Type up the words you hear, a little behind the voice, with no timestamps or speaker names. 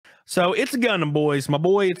So it's a Gundam, boys. My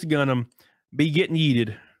boy, it's a Gundam. Be getting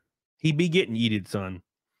yeeted. He be getting yeeted, son.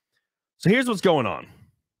 So here's what's going on.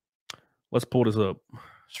 Let's pull this up.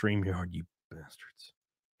 StreamYard, you bastards.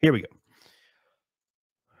 Here we go.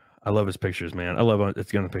 I love his pictures, man. I love it's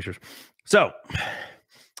Gundam pictures. So,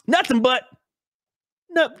 nothing but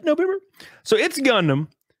November. So it's Gundam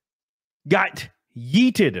got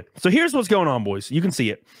yeeted. So here's what's going on, boys. You can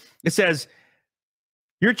see it. It says,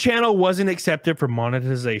 your channel wasn't accepted for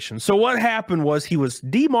monetization. So what happened was he was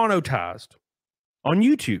demonetized on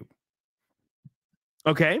YouTube.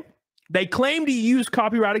 Okay? They claimed he used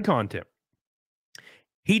copyrighted content.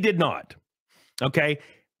 He did not. Okay?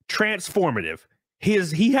 Transformative.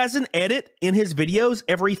 He has an edit in his videos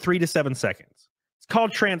every 3 to 7 seconds. It's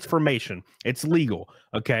called transformation. It's legal.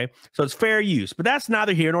 Okay? So it's fair use. But that's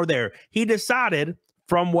neither here nor there. He decided,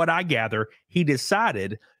 from what I gather, he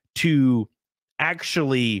decided to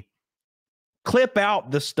actually clip out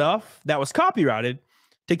the stuff that was copyrighted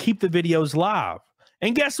to keep the videos live.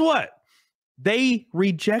 And guess what? They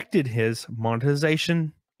rejected his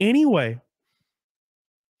monetization anyway.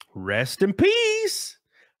 Rest in peace.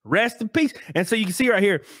 Rest in peace. And so you can see right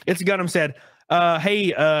here, it's Gundam said, hey,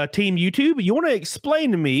 Team YouTube, you want to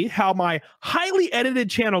explain to me how my highly edited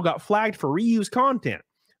channel got flagged for reused content?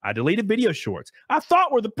 I deleted video shorts I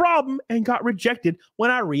thought were the problem and got rejected when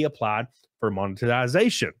I reapplied for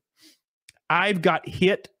monetization. I've got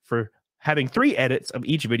hit for having 3 edits of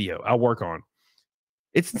each video I work on.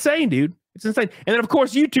 It's insane, dude. It's insane. And then, of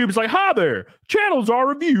course, YouTube's like, hi there. Channels are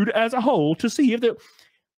reviewed as a whole to see if they...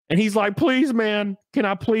 And he's like, please, man, can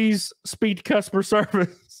I please speak to customer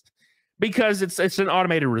service? Because it's an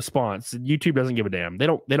automated response. YouTube doesn't give a damn. They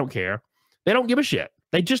don't care. They don't give a shit.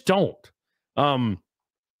 They just don't.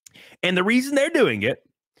 And the reason they're doing it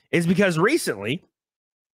is because recently,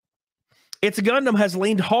 ItsAGundam has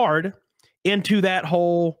leaned hard into that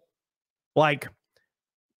whole, like,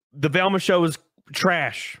 the Velma show is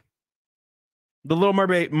trash. The Little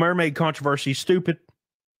Mermaid controversy, stupid.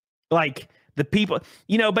 Like, the people,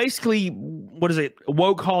 you know, basically, what is it?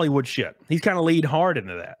 Woke Hollywood shit. He's kind of lead hard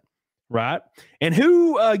into that, right? And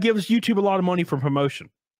who gives YouTube a lot of money for promotion?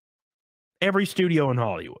 Every studio in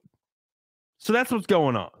Hollywood. So that's what's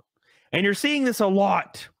going on. And you're seeing this a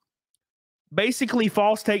lot. Basically,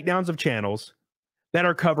 false takedowns of channels that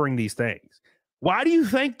are covering these things. Why do you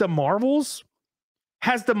think the Marvels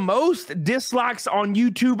has the most dislikes on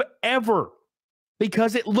YouTube ever?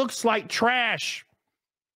 Because it looks like trash.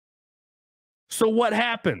 So what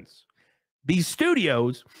happens? These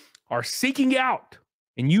studios are seeking out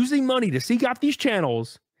and using money to seek out these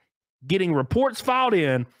channels, getting reports filed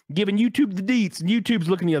in, giving YouTube the deets, and YouTube's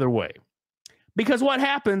looking the other way. Because what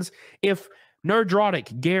happens if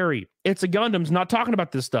Nerdrotic, Gary, ItsAGundam's not talking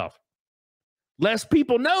about this stuff? Less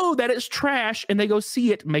people know that it's trash and they go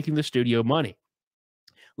see it making the studio money.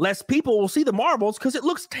 Less people will see the Marvels because it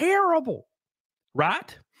looks terrible.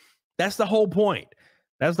 Right? That's the whole point.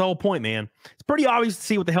 That's the whole point, man. It's pretty obvious to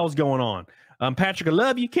see what the hell's going on. Patrick, I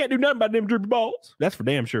love you. Can't do nothing about them droopy balls. That's for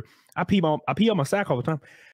damn sure. I pee on my sack all the time.